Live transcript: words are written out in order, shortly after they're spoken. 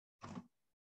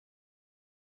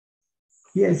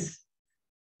Yes.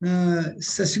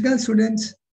 Sat Shri Akal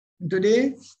students,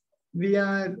 today we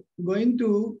are going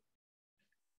to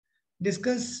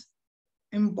discuss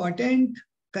important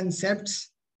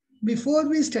concepts before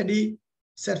we study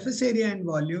surface area and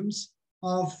volumes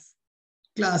of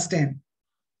class 10.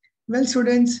 Well,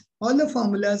 students, all the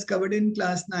formulas covered in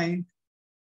class 9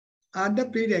 are the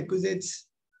prerequisites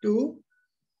to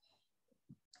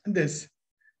this.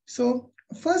 So,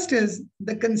 first is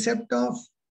the concept of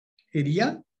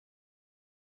area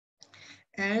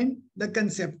and the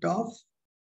concept of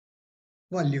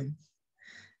volume.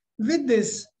 With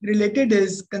this, related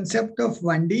is concept of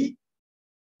 1D,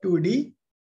 2D,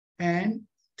 and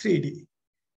 3D.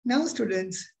 Now,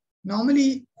 students,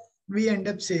 normally we end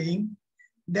up saying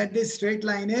that this straight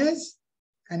line is,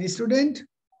 any student?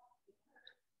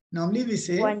 Normally we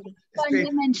say straight,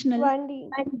 One-dimensional. 1D.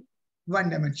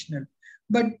 one-dimensional.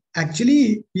 But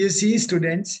actually, you see,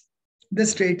 students, the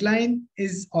straight line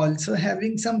is also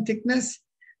having some thickness.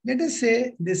 Let us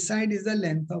say this side is the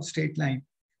length of straight line.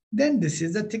 Then this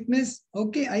is the thickness.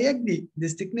 Okay, I agree.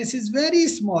 This thickness is very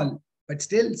small, but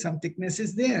still some thickness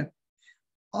is there.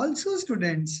 Also,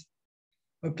 students,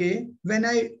 okay, when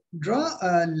I draw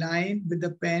a line with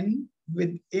a pen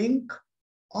with ink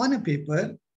on a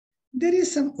paper, there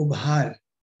is some ubhar,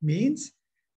 means,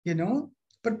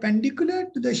 perpendicular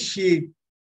to the sheet,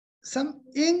 some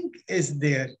ink is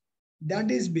there.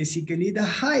 That is basically the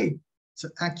height. So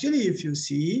actually, if you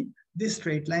see, this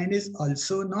straight line is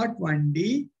also not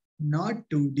 1D, not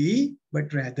 2D,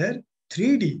 but rather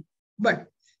 3D. But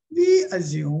we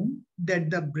assume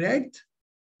that the breadth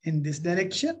in this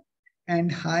direction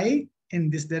and height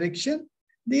in this direction,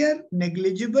 they are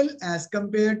negligible as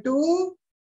compared to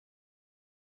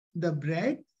the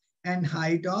breadth and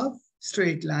height of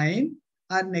straight line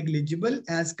are negligible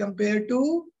as compared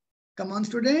to, come on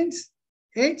students,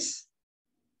 its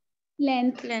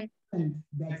Length.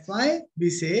 That's why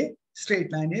we say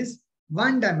straight line is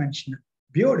one-dimensional.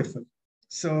 Beautiful.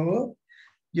 So,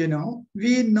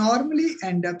 we normally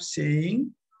end up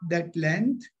saying that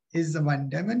length is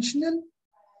one-dimensional.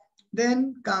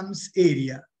 Then comes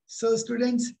area. So,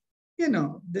 students,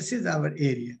 this is our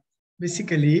area.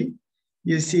 Basically,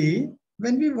 you see,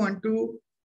 when we want to,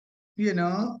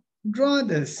 draw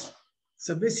this.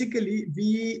 So, basically,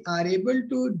 we are able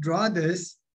to draw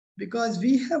this because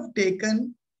we have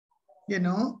taken,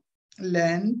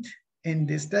 length in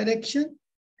this direction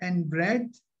and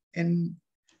breadth in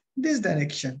this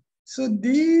direction. So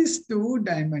these two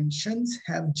dimensions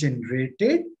have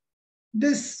generated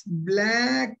this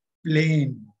black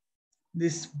plane,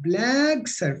 this black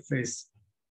surface.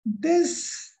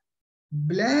 This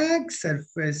black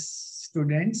surface,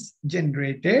 students,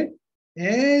 generated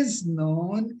is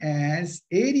known as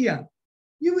area.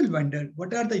 You will wonder,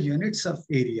 what are the units of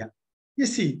area? You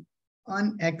see,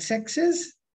 on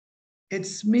x-axis,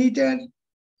 it's meter.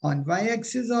 On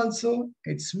y-axis also,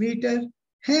 it's meter.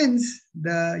 Hence,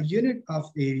 the unit of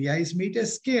area is meter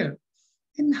square.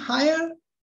 In higher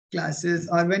classes,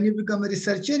 or when you become a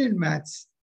researcher in maths,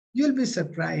 you'll be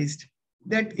surprised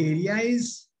that area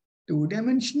is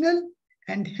two-dimensional,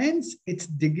 and hence its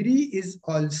degree is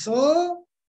also,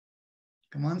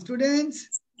 come on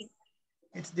students,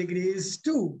 its degree is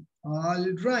 2. All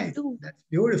right, that's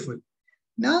beautiful.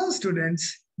 Now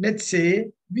students, let's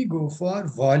say we go for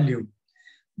volume.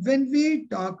 When we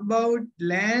talk about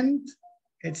length,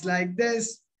 it's like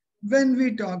this. When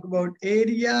we talk about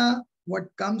area, what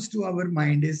comes to our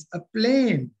mind is a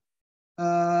plane,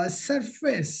 a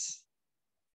surface,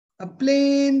 a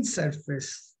plane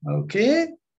surface, okay?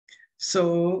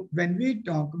 So when we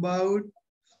talk about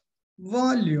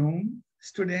volume,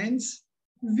 students,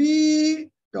 we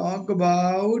talk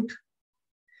about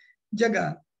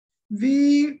jaga,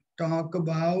 we talk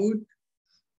about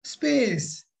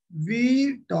space,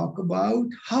 we talk about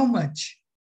how much.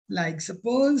 Like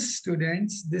suppose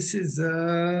students, this is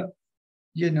a,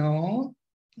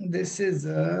 this is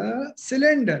a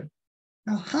cylinder.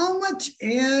 Now, how much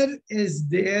air is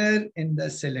there in the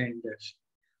cylinder?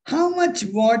 How much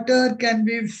water can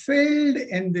be filled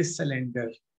in this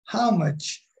cylinder? How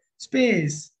much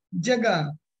space,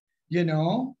 jaga,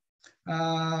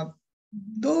 uh,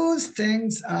 those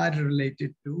things are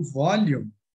related to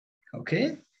volume.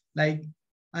 Okay, like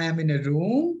I am in a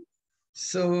room.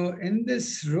 So in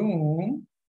this room,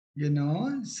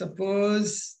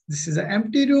 suppose this is an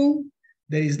empty room.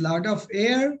 There is a lot of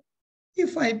air.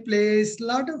 If I place a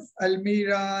lot of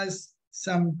almiras,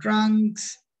 some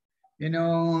trunks,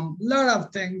 lot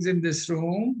of things in this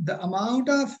room, the amount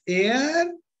of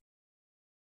air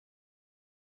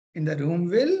in the room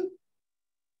will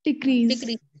Decrease.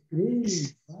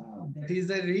 decrease. Wow, that is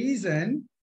the reason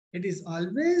It is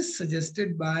always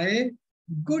suggested by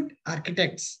good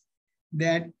architects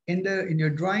that in your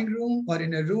drawing room or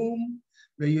in a room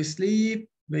where you sleep,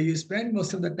 where you spend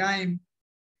most of the time,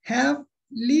 have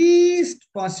least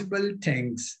possible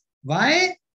things.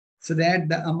 Why? So that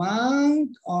the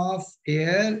amount of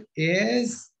air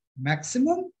is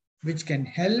maximum, which can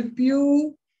help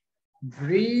you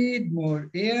breathe more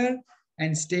air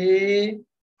and stay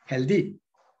healthy.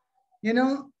 You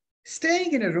know,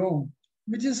 staying in a room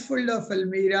which is full of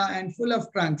almirah and full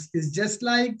of trunks is just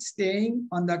like staying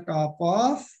on the top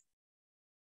of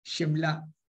Shimla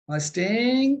or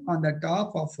staying on the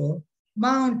top of a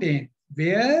mountain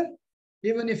where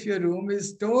even if your room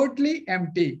is totally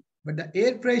empty, but the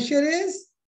air pressure is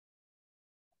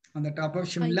on the top of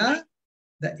Shimla,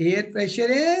 the air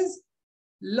pressure is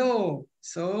low.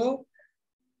 So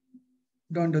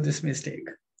don't do this mistake.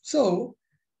 So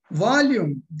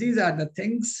volume, these are the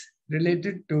things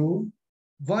related to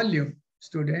volume.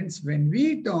 Students, when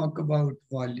we talk about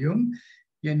volume,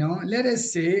 let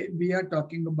us say we are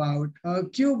talking about a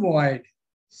cuboid.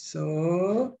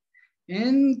 So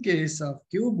in case of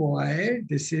cuboid,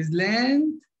 this is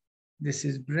length, this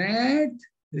is breadth,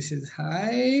 this is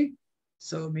height.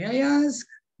 So may I ask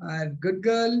our good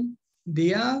girl,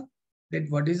 Dia, that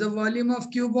what is the volume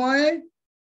of cuboid?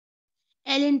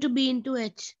 L into B into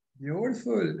H.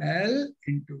 Beautiful. L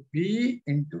into B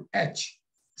into H.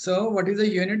 So what is the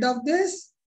unit of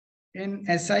this in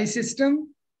SI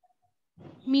system?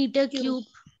 Meter cube.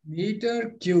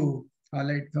 Meter cube. All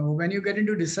right. So when you get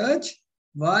into research,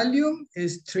 volume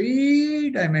is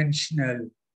three-dimensional.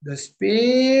 The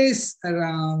space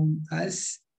around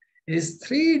us is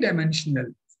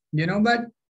three-dimensional. But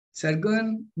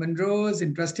Sergun Monroe's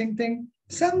interesting thing,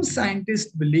 some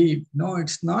scientists believe, no,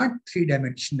 it's not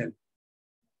three-dimensional.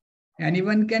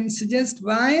 Anyone can suggest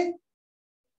why?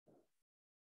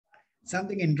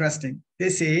 Something interesting. They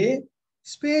say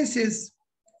space is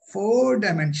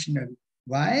four-dimensional.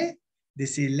 Why? They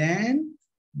say length,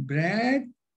 breadth,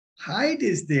 height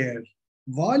is there,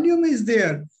 volume is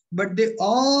there, but they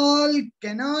all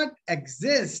cannot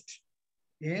exist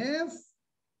if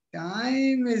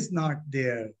time is not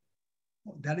there.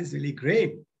 Oh, that is really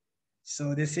great.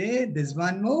 So they say there's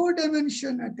one more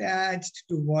dimension attached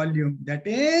to volume, that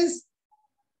is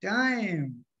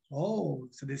time. Oh,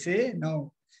 so they say,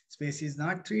 no, space is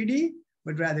not 3D,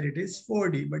 but rather it is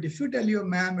 4D. But if you tell your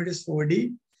ma'am it is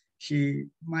 4D, she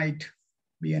might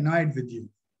be annoyed with you.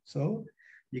 So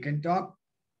you can talk,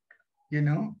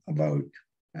 about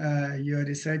your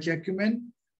research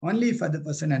acumen only if other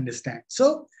person understands.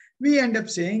 So we end up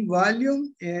saying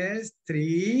volume is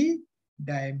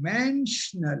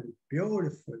three-dimensional.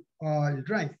 Beautiful. All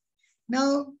right.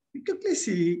 Now we quickly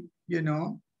see,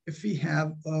 if we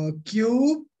have a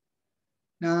cube,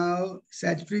 now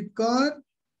Satpreet Kaur,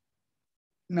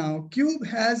 now cube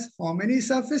has how many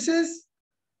surfaces?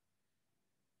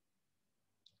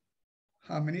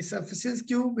 How many surfaces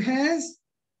cube has?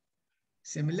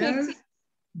 Similar, 6.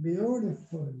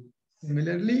 beautiful.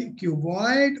 Similarly,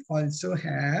 cuboid also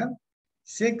have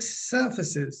 6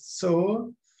 surfaces.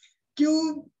 So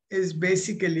cube is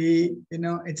basically,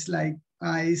 it's like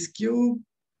ice cube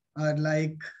or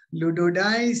like Ludo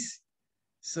dice.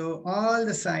 So all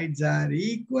the sides are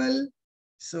equal.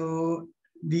 So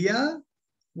Dia,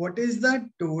 what is the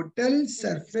total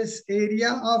surface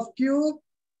area of cube?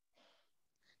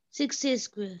 6A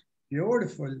square.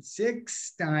 Beautiful.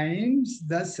 6 times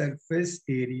the surface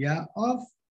area of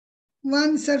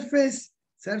one surface.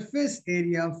 Surface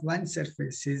area of one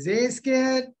surface is A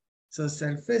square. So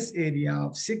surface area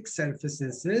of 6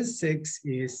 surfaces is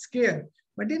 6A square.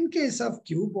 But in case of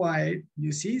cuboid,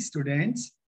 you see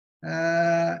students,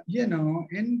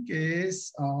 in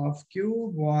case of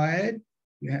cuboid,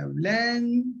 you have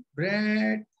length,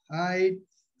 breadth, height.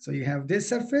 So you have this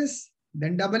surface,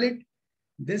 then double it.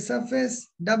 This surface,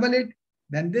 double it.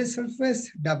 Then this surface,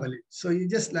 double it. So you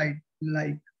just write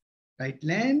length,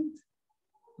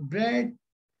 breadth,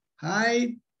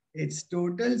 height. Its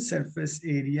total surface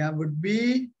area would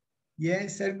be,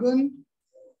 yes, Sargun,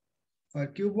 for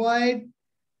cuboid,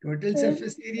 total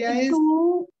surface area is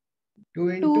 2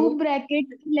 into 2 bracket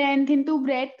length into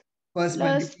breadth first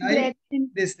plus multiply breadth in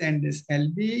this and this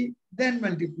LB, then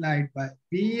multiplied by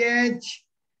BH,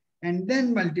 and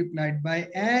then multiplied by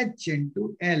H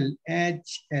into L,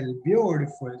 HL.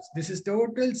 Beautiful. This is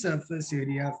total surface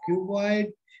area of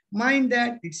cuboid. Mind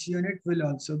that its unit will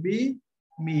also be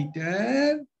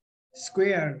meter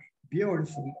square.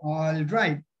 Beautiful. All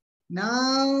right.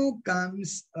 Now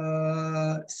comes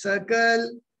a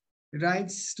circle.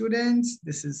 Right, students?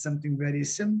 This is something very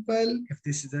simple. If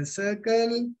this is a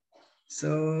circle,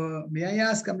 So may I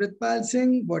ask Amritpal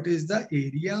Singh, what is the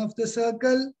area of the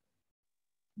circle?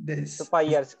 So This.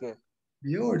 pi r square.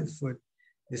 Beautiful.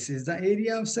 This is the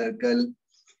area of circle.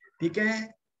 Okay.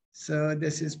 So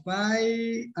this is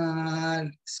pi r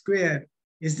square.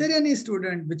 Is there any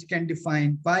student which can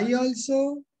define pi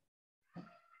also?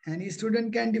 Any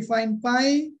student can define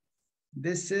pi?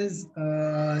 This is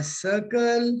a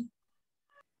circle,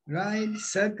 right?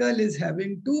 Circle is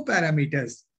having two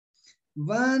parameters.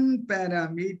 One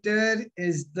parameter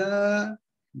is the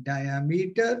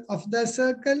diameter of the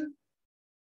circle.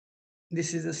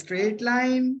 This is a straight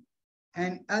line.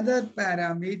 And other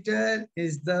parameter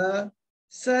is the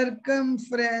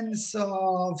circumference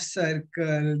of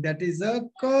circle. That is a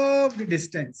curved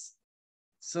distance.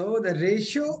 So the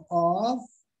ratio of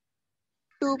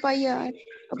 2 pi r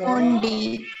upon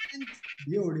d.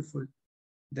 beautiful.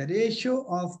 The ratio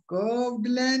of curved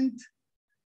length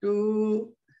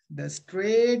to the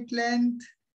straight length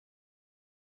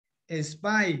is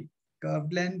pi.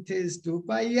 Curved length is 2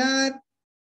 pi r.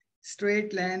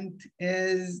 Straight length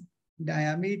is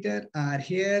diameter r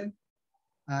here,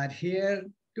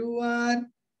 2r.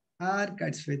 R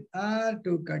cuts with r,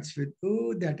 2 cuts with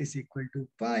u, that is equal to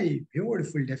pi.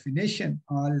 Beautiful definition.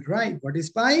 All right. What is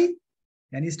pi?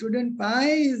 Any student, pi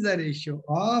is the ratio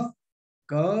of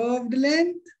curved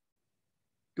length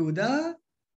to the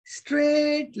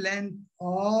straight length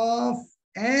of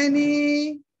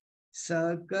any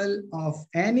circle of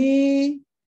any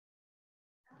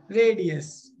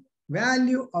radius.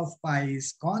 Value of pi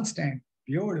is constant.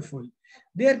 Beautiful.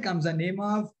 There comes the name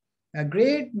of a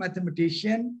great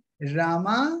mathematician,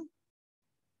 Ramanujam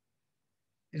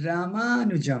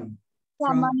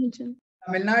from Ramanujan.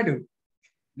 Tamil Nadu.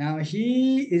 Now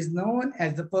he is known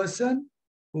as the person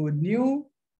who knew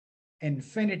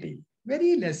infinity.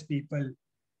 Very less people,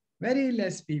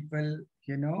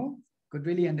 could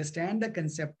really understand the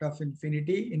concept of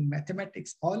infinity in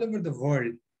mathematics all over the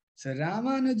world. So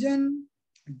Ramanujan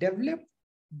developed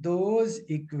those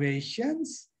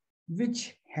equations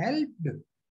which helped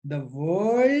the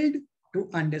world to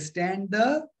understand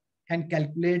and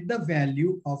calculate the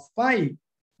value of pi.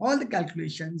 All the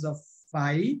calculations of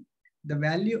pi, the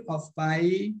value of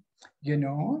pi,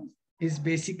 is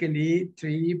basically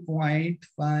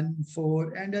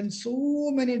 3.14 and then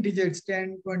so many digits,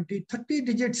 10, 20, 30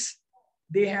 digits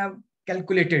they have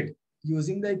calculated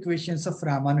using the equations of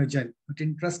Ramanujan. But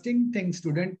interesting thing,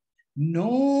 student,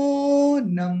 no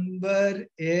number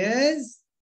is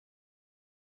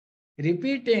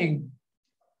repeating.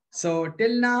 So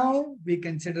till now, we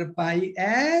consider pi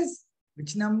as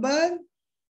which number?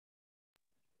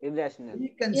 Irrational. We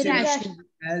consider Irrational.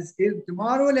 as if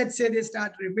tomorrow, let's say they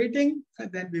start repeating,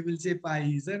 then we will say pi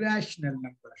is a rational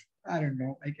number. I don't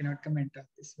know. I cannot comment on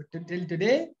this. But till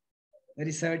today, the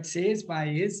research says pi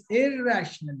is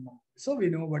irrational number. So we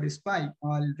know what is pi.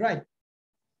 All right.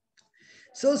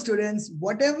 So students,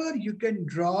 whatever you can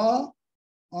draw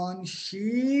on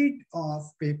sheet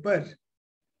of paper,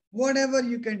 whatever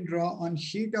you can draw on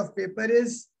sheet of paper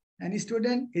is, any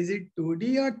student, is it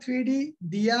 2D or 3D?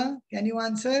 Dia, can you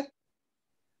answer?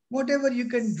 Whatever you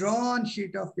can draw on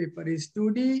sheet of paper is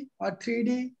 2D or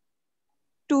 3D?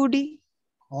 2D.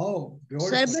 Oh,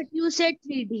 beautiful. Sir, but you said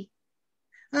 3D.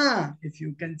 If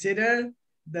you consider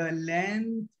the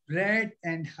length, breadth,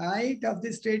 and height of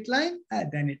the straight line,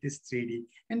 then it is 3D.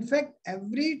 In fact,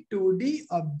 every 2D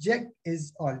object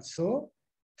is also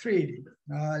 3D.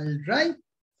 All right.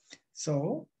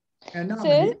 So,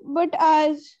 Sir, but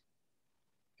as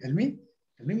tell me,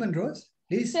 Manrose,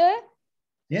 please. sir,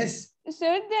 Yes.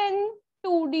 sir, then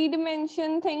 2D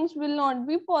dimension things will not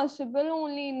be possible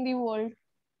only in the world.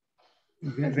 You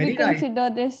are If very we right.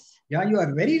 consider this. Yeah, you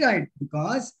are very right.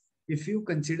 Because if you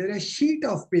consider a sheet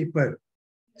of paper,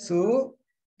 so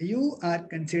you are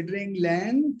considering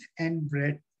length and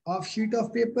breadth of sheet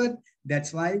of paper.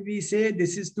 That's why we say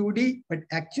this is 2D, but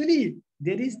actually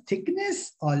there is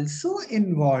thickness also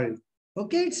involved.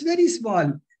 Okay, it's very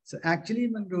small. So actually,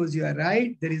 Manrose, you are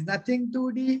right. There is nothing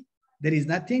 2D. There is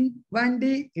nothing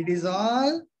 1D. It is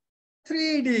all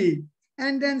 3D.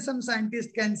 And then some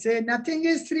scientists can say nothing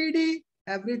is 3D.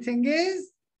 Everything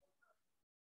is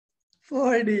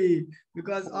 4D,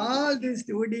 because all this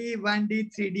 2D,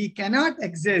 1D, 3D cannot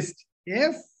exist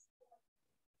if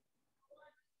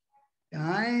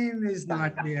time is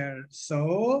not there.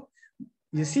 So,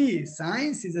 you see,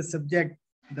 science is a subject.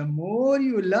 The more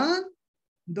you learn,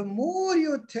 the more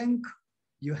you think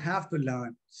you have to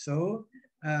learn. So,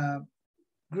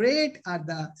 great are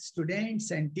the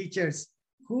students and teachers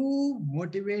who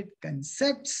motivate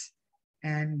concepts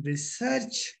and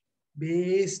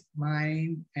research-based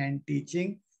mind and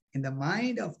teaching in the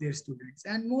mind of their students,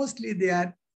 and mostly they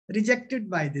are rejected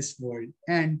by this world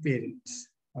and parents.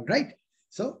 All right.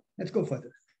 So let's go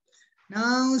further.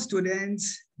 Now,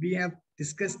 students, we have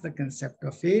discussed the concept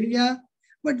of area,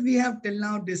 but we have till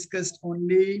now discussed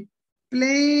only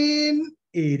plane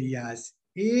areas.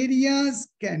 Areas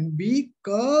can be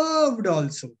curved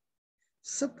also.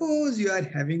 Suppose you are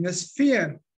having a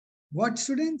sphere. What,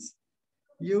 students?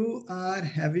 You are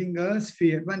having a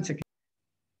sphere. One second.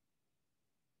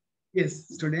 Yes,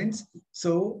 students.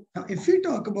 So now if we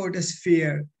talk about a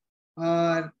sphere,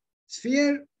 when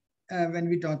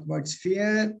we talk about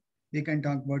sphere, we can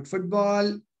talk about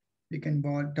football, we can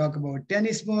talk about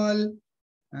tennis ball,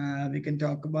 we can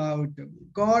talk about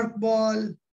cork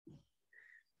ball,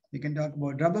 we can talk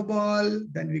about rubber ball,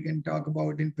 then we can talk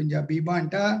about in Punjabi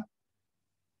banta,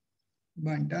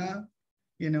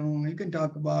 you can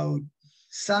talk about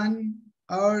sun,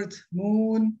 earth,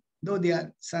 moon, though they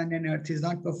are sun and earth is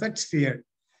not perfect sphere.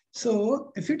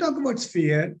 So if you talk about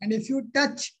sphere and if you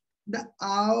touch the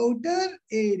outer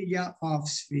area of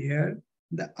sphere,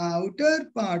 the outer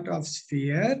part of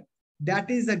sphere, that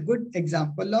is a good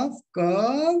example of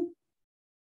curved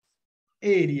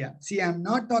area. See, I'm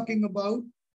not talking about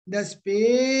the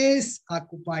space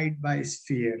occupied by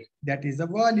sphere. That is the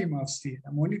volume of sphere.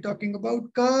 I'm only talking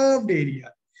about curved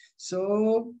area.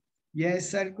 So,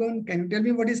 yes, Sargun, can you tell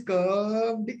me what is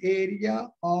curved area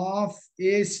of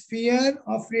a sphere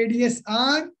of radius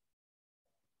r?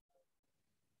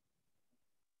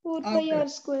 4 pi r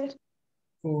square.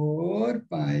 4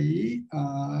 pi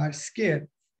r square.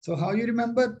 So how you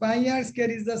remember pi r square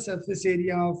is the surface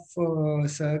area of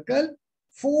circle,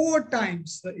 4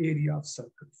 times the area of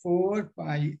circle, 4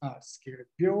 pi r square.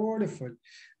 Beautiful.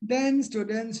 Then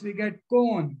students, we get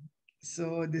cone.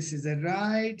 So this is a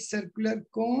right circular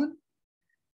cone,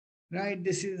 right?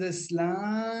 This is the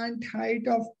slant height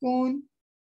of cone.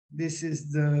 This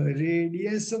is the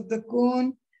radius of the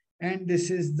cone. And this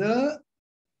is the,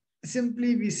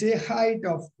 simply we say height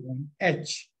of cone,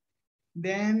 h.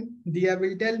 Then Dia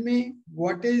will tell me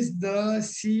what is the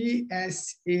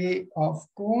CSA of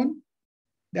cone,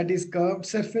 that is curved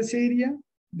surface area,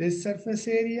 this surface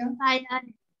area. Pi r.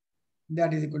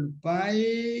 That is equal to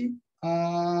pi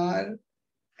r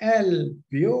L.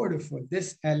 Beautiful.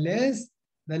 This L is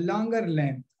the longer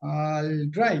length. All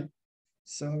right.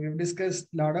 So we've discussed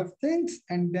a lot of things,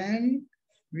 and then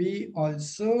we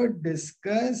also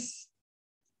discuss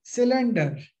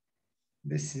cylinder.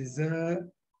 This is a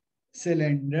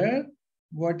cylinder.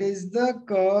 What is the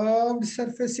curved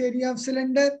surface area of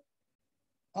cylinder?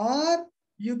 Or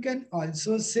you can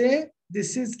also say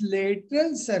this is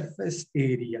lateral surface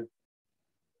area.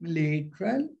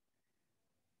 Lateral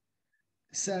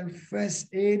surface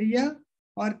area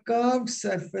or curved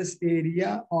surface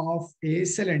area of a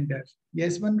cylinder.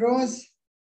 Yes, Monrose?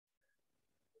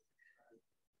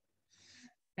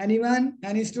 Anyone?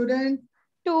 Any student?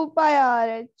 2 pi r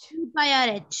h. 2 pi r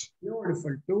h.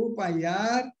 Beautiful. 2 pi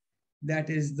r, that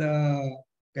is the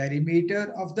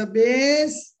perimeter of the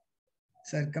base,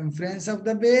 circumference of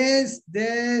the base.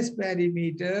 This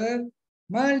perimeter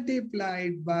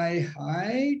multiplied by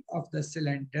height of the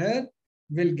cylinder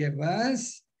will give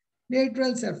us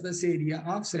lateral surface area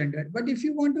of cylinder. But if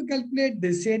you want to calculate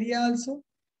this area also,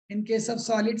 in case of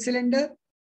solid cylinder,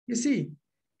 you see,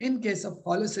 in case of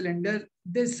hollow cylinder,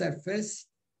 this surface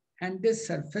and this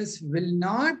surface will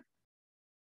not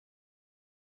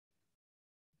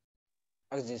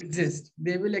exist.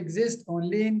 They will exist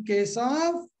only in case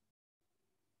of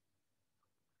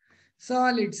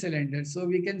solid cylinder. So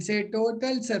we can say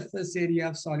total surface area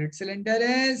of solid cylinder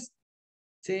is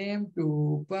same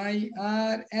 2 pi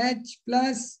r h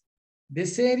plus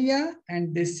this area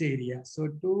and this area. So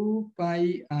 2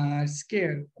 pi r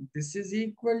square. This is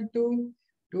equal to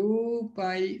 2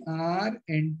 pi r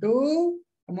into,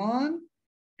 come on,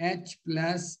 h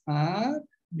plus r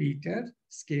meter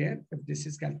square, if this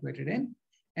is calculated in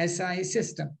SI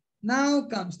system. Now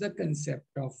comes the concept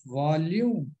of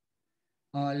volume.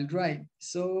 All right.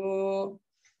 So,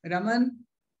 Raman,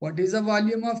 what is the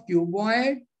volume of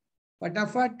cuboid?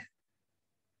 Patafat.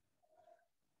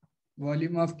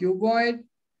 Volume of cuboid.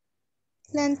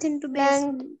 Length into base.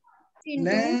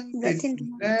 Length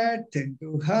into breadth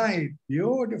into height.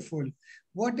 Beautiful.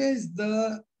 What is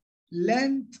the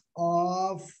length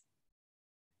of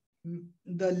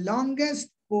the longest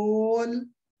pole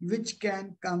which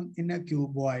can come in a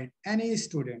cuboid? Any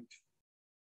student?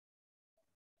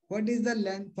 What is the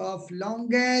length of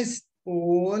longest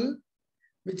pole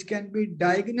which can be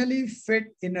diagonally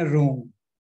fit in a room?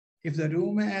 If the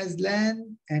room has length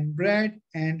and breadth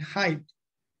and height.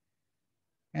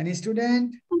 Any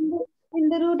student?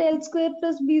 Under root L square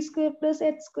plus B square plus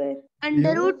H square.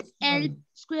 Under root L Beautiful.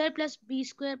 square plus B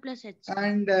square plus H.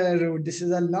 Under root. This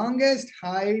is the longest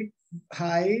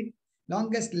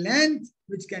longest length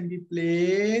which can be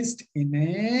placed in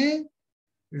a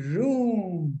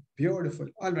room. Beautiful.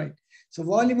 All right. So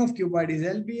volume of cuboid is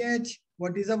LBH.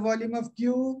 What is the volume of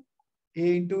cube?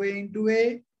 A into A into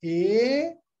A.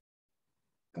 A.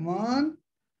 Come on.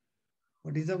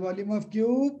 What is the volume of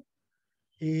cube?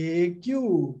 A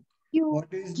cube.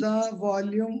 What is the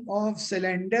volume of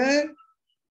cylinder?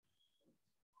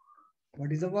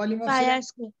 What is the volume of Pi cylinder? r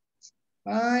square.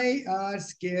 Pi r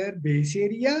square base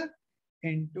area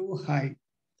into height.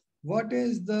 What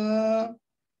is the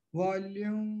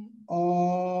volume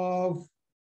of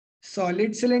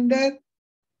solid cylinder?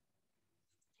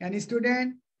 Any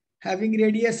student having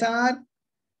radius r?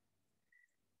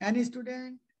 Any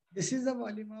student? This is the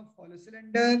volume of hollow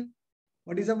cylinder.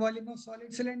 What is the volume of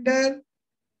solid cylinder?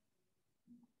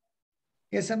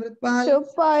 Yes, Amritpal? So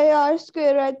pi r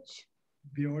square h.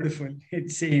 Beautiful.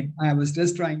 It's same. I was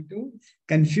just trying to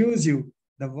confuse you.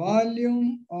 The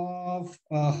volume of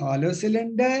a hollow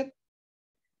cylinder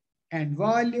and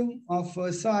volume of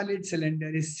a solid cylinder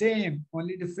is same.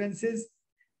 Only difference is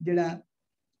jada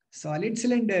solid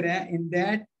cylinder hai, in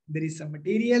that there is some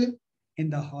material. In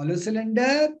the hollow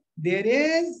cylinder, there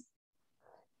is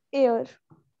Air.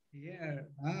 air.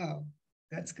 Wow,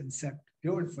 that's concept.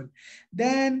 Beautiful.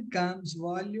 Then comes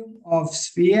volume of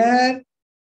sphere.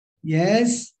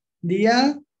 Yes,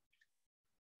 Dia.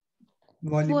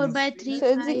 Volume 4 of by sphere. 3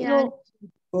 So pi r. 0.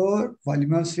 4.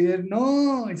 Volume of sphere.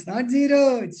 No, it's not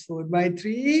 0. It's 4 by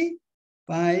 3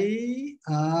 pi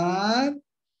r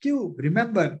cube.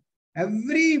 Remember,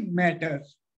 every matter,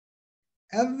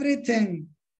 everything,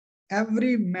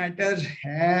 every matter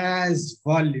has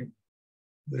volume.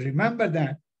 Remember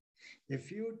that. If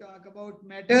you talk about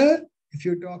matter, if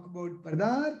you talk about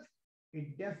Padarth,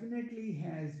 it definitely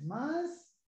has mass.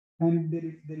 And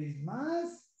if there is mass,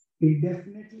 it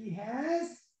definitely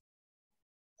has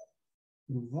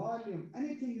volume.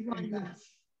 Anything you can touch,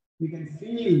 you can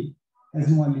feel as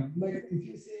volume. But if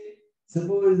you say,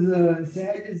 suppose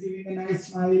Sahaj is giving a nice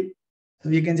smile, so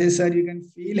you can say, sir, you can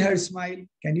feel her smile.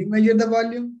 Can you measure the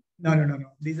volume? No, no, no, no.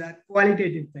 These are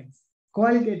qualitative things.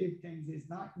 Qualitative things is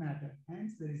not matter.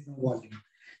 Hence, there is no volume.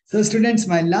 So students,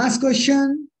 my last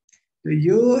question to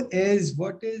you is,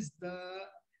 what is the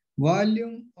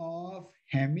volume of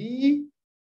hemisphere?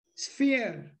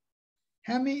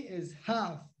 Hemi is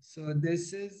half. So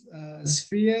this is a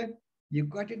sphere. You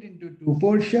cut it into two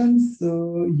portions.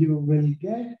 So you will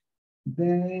get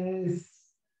this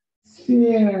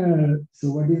sphere.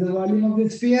 So what is the volume of the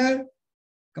sphere?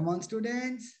 Come on,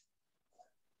 students.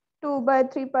 2 by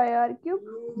 3 pi r cube.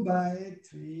 2 by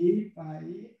 3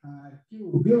 pi r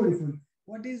cube. Beautiful.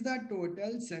 What is the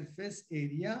total surface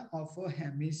area of a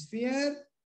hemisphere?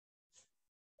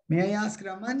 May I ask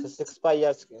Raman? 6 pi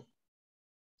r square.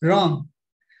 Wrong.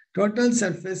 Total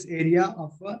surface area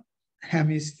of a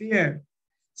hemisphere.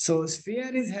 So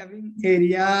sphere is having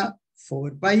area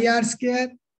 4 pi r square.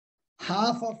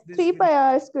 Half of this 3 pi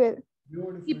r square.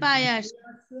 beautiful 3 pi r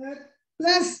square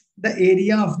plus the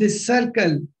area of this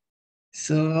circle.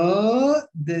 So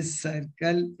this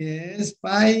circle is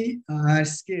pi r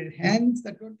square. Hence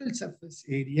the total surface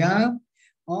area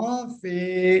of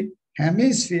a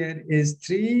hemisphere is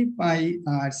 3 pi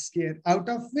r square, out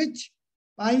of which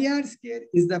pi r square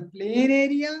is the plane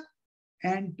area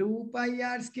and 2 pi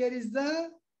r square is the,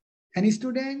 any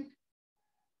student?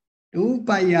 2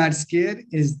 pi r square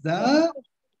is the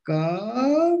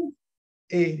curve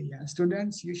area.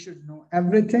 Students, you should know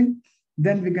everything.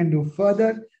 Then we can do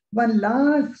further. One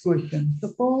last question.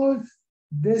 Suppose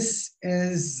this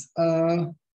is a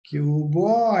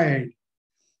cuboid.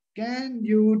 Can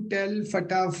you tell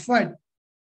fatafat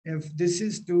if this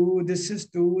is 2, this is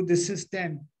 2, this is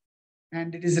 10,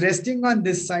 and it is resting on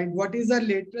this side, what is the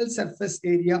lateral surface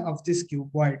area of this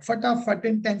cuboid? Fatafat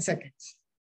in 10 seconds.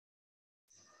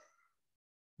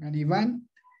 Anyone?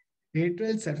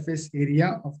 Lateral surface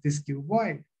area of this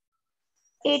cuboid.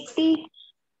 80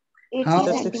 How?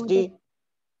 60.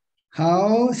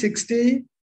 How? 60?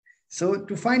 So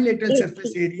to find lateral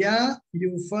surface area,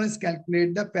 you first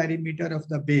calculate the perimeter of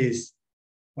the base.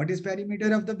 What is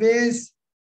perimeter of the base?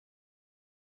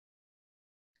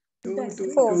 2, 2,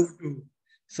 2, 2.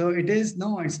 So it is,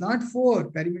 no, it's not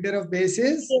 4. Perimeter of base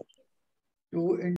is 2 into